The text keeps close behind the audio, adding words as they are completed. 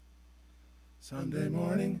Sunday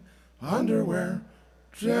morning underwear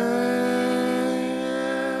jam.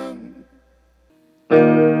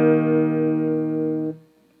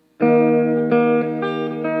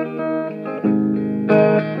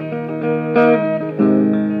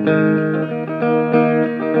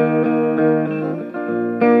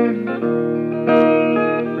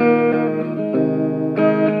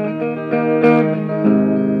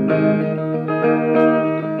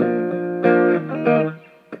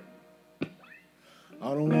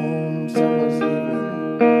 On a warm summer's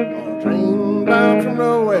evening, on a train bound from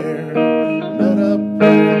nowhere, met up with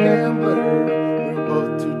a gambler. We were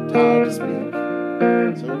both too tired to speak,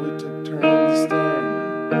 so we took turns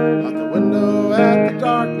staring out the window at the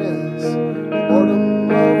darkness.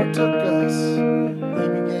 Boredom overtook us. He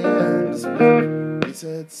began to speak. He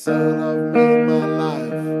said, "Son, I've made my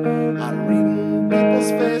life out of reading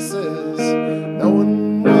people's faces,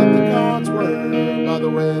 knowing what the cards were by the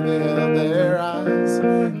way they held their eyes.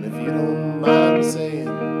 And if you don't mind me saying,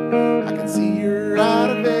 I can see you're out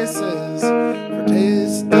of aces. For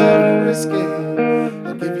taste of your whiskey,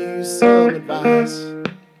 I'll give you some advice."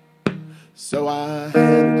 So I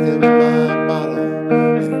handed him my bottle,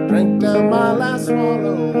 and he drank down my last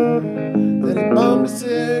swallow. Then he bummed a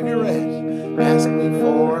cigarette, asked me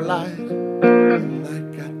for a light. The night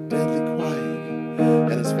got deadly quiet,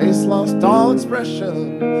 and his face lost all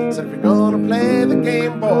expression. Said, "If you're gonna play the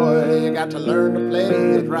game, boy, you got to learn to play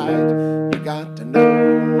it right. You got to know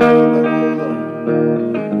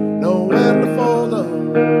when to fold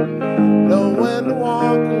 'em, know when to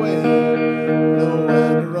walk away, know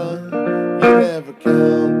when to run. You never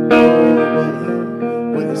count your money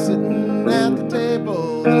when you're sitting at the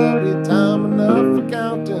table. There'll be time enough for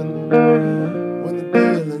counting when the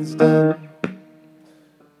dealing's done.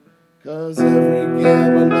 'Cause every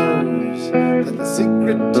gambler knows that the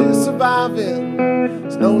secret to surviving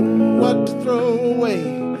is knowing what to throw away,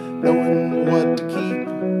 knowing what to keep.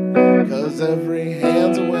 'Cause every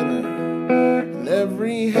hand's a winner and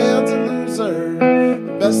every hand's a loser.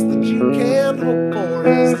 The best that you can hope for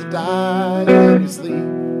is to die in your sleep."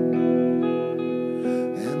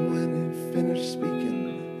 And when he finished speaking,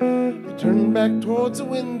 he turned back towards the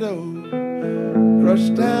window,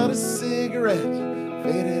 crushed out a cigarette,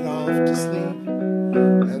 faded off to sleep.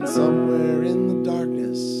 And somewhere in the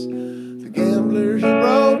darkness, the gambler, he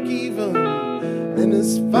broke even. In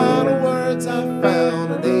his final words, I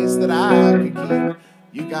found an ace that I could keep.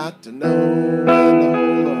 You got to know when to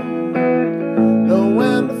hold 'em, know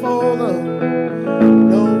when to fold 'em,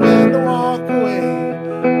 know when to walk away,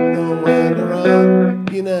 know when to run.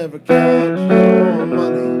 You never count your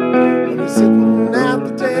money when you're sitting at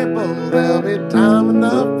the table. There'll be time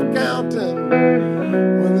enough for counting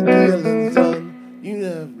when the dealing's done. You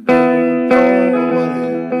never count your money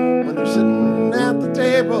when you're sitting at the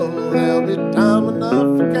table. There'll be time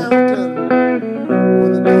enough for counting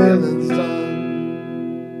when the dealing's done.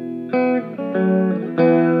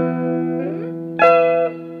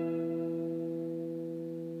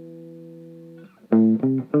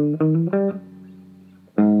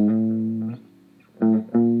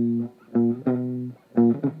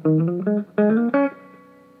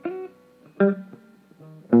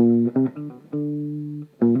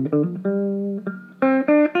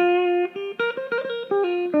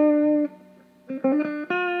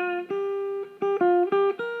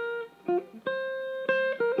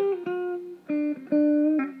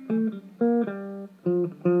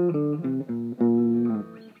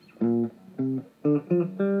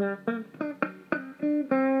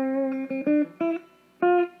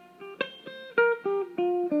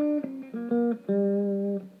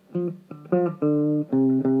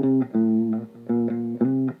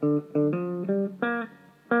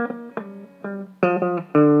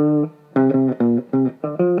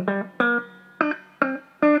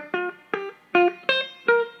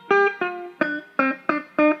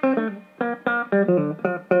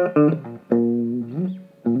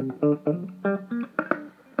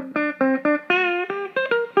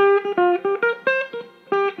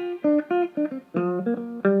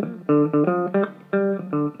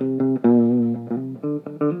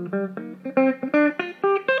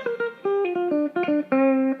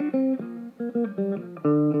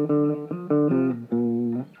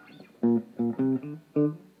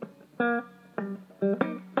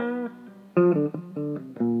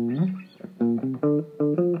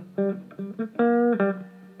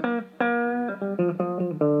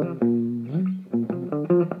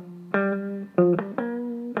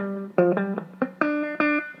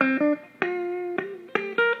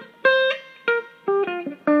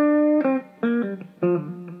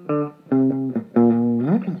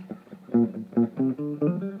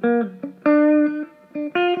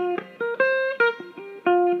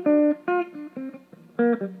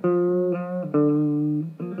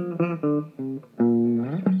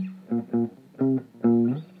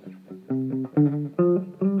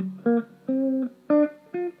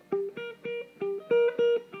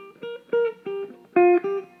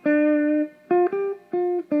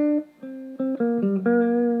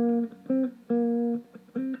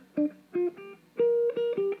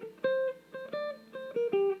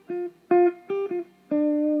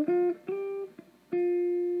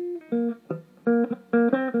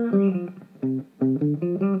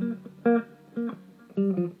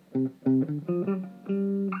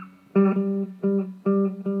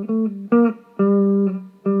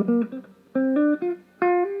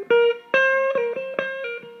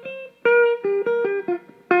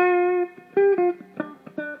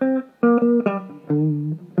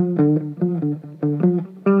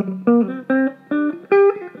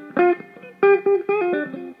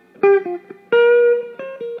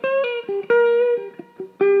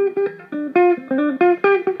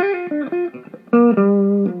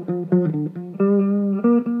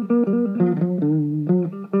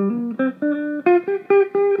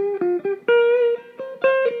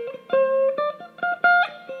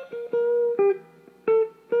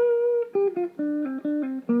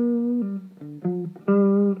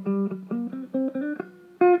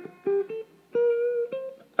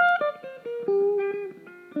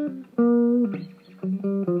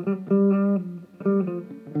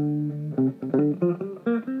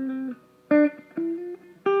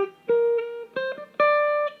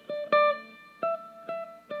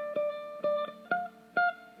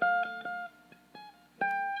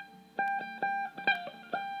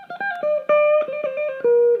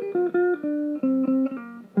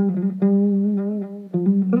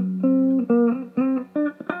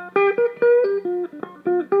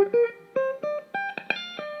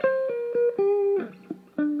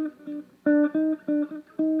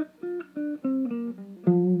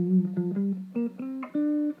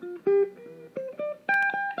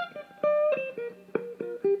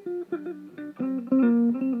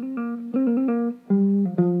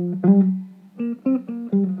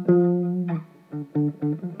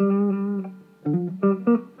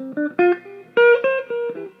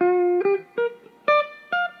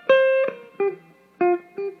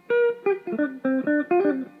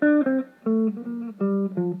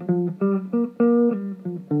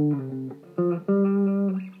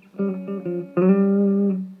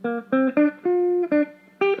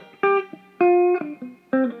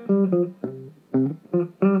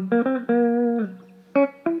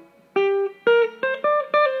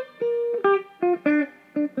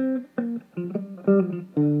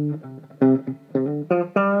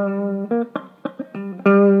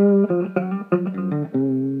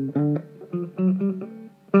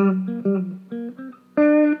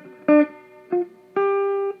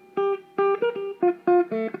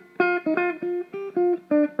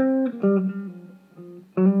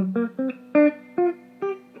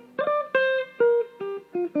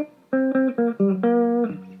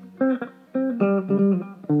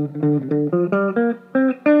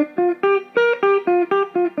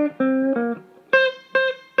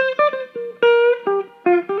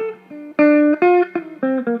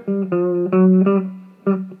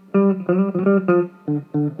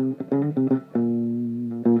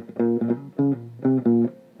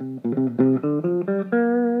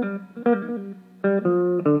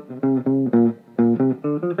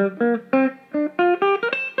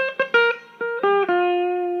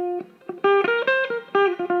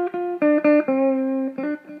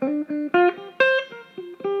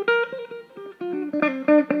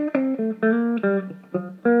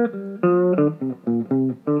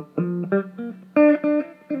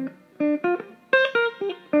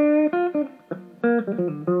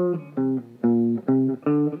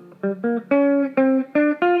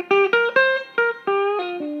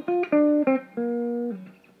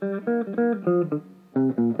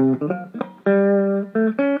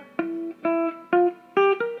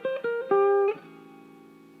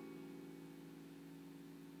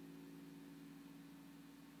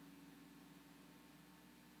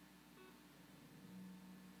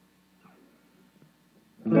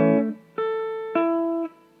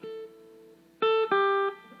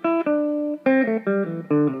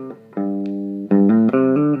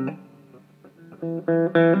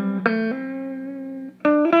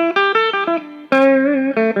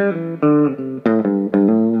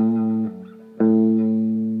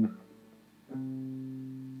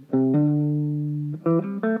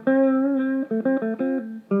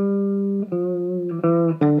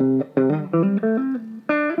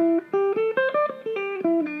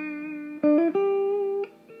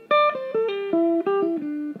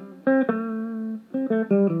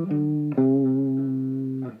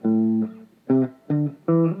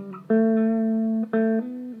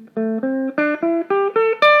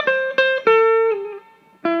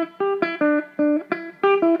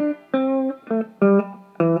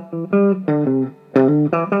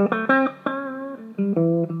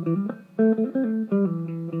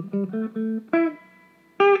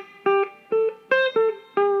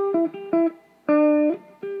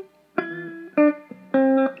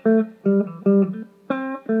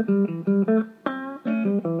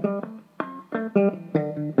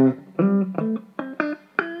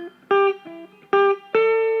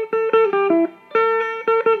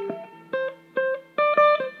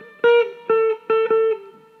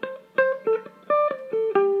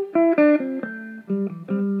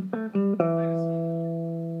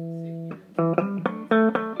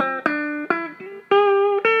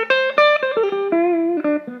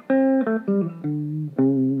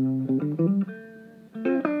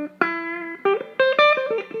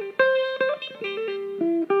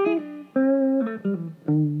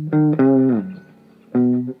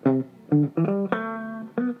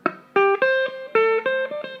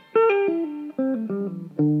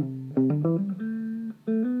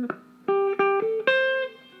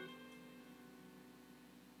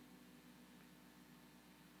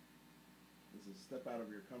 Step out of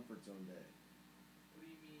your comfort zone day. What do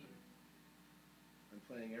you mean? I'm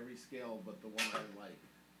playing every scale but the one I like.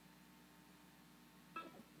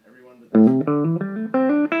 Everyone but this. I'm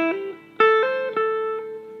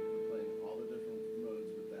playing all the different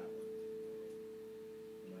modes but that one.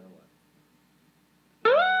 No matter what.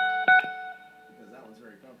 Because that one's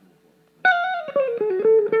very comfortable for me.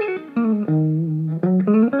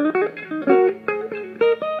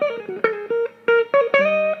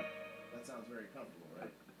 That sounds very comfortable,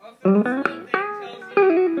 right? Also, the slow thing tells you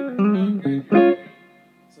how good you're doing.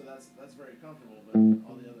 So that's very comfortable, but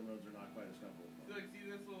all the other modes are not quite as comfortable. So, like, see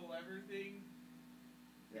this little lever thing?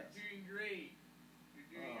 Yes. You're doing great. You're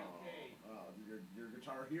doing okay. Oh, you're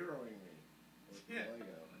guitar heroing me. Yeah. There you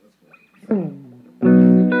go. That's cool.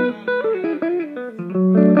 Listen,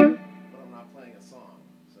 But I'm not playing a song,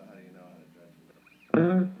 so how do you know how to judge me?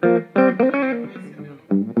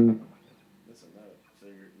 Listen note. So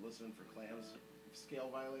you're listening for clams scale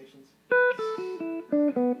violations?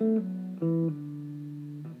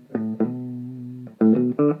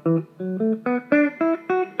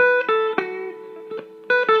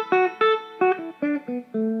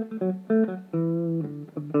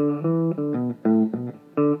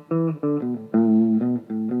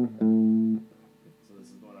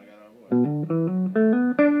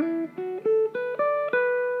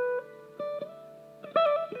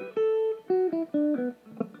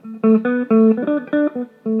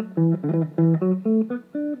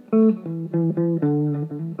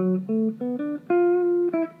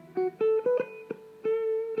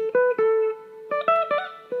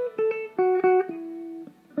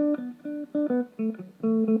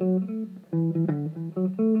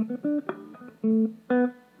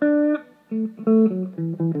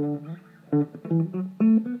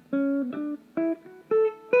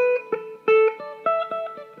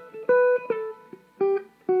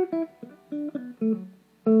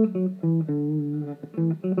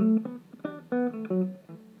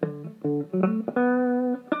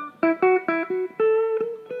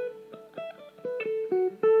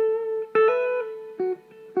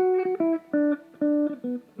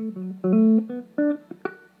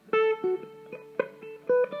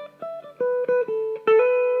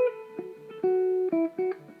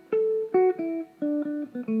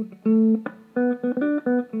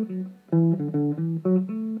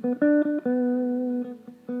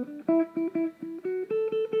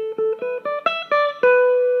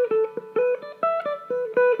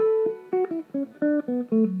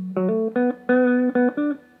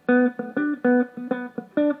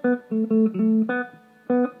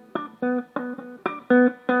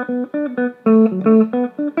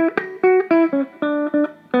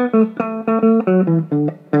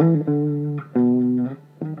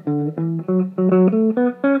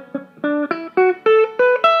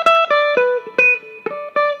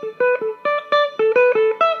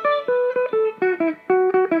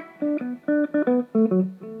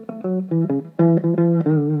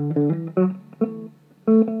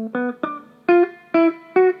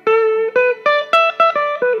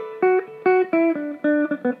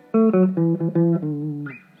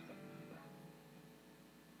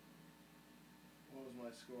 What was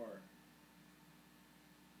my score?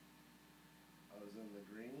 I was in the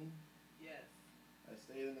green. Yes. I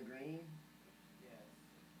stayed in the green. Yes.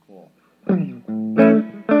 Cool.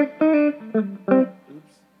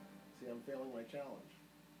 Oops. See, I'm failing my challenge.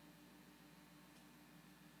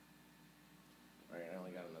 Alright, I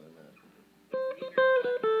only got another minute.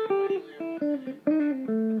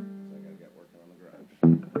 So I gotta get working on the garage.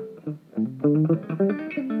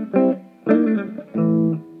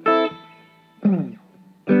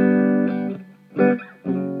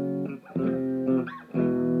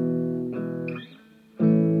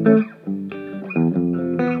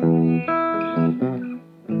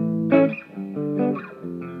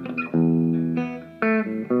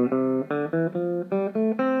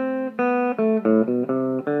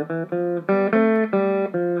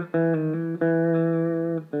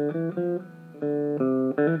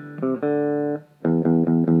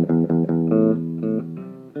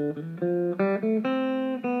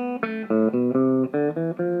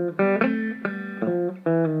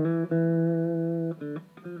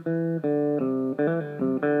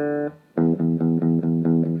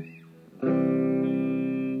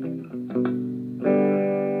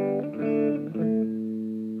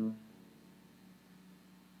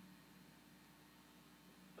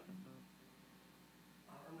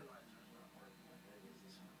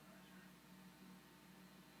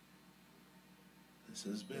 This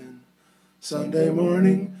has been Sunday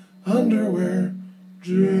Morning Underwear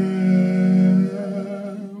Jam.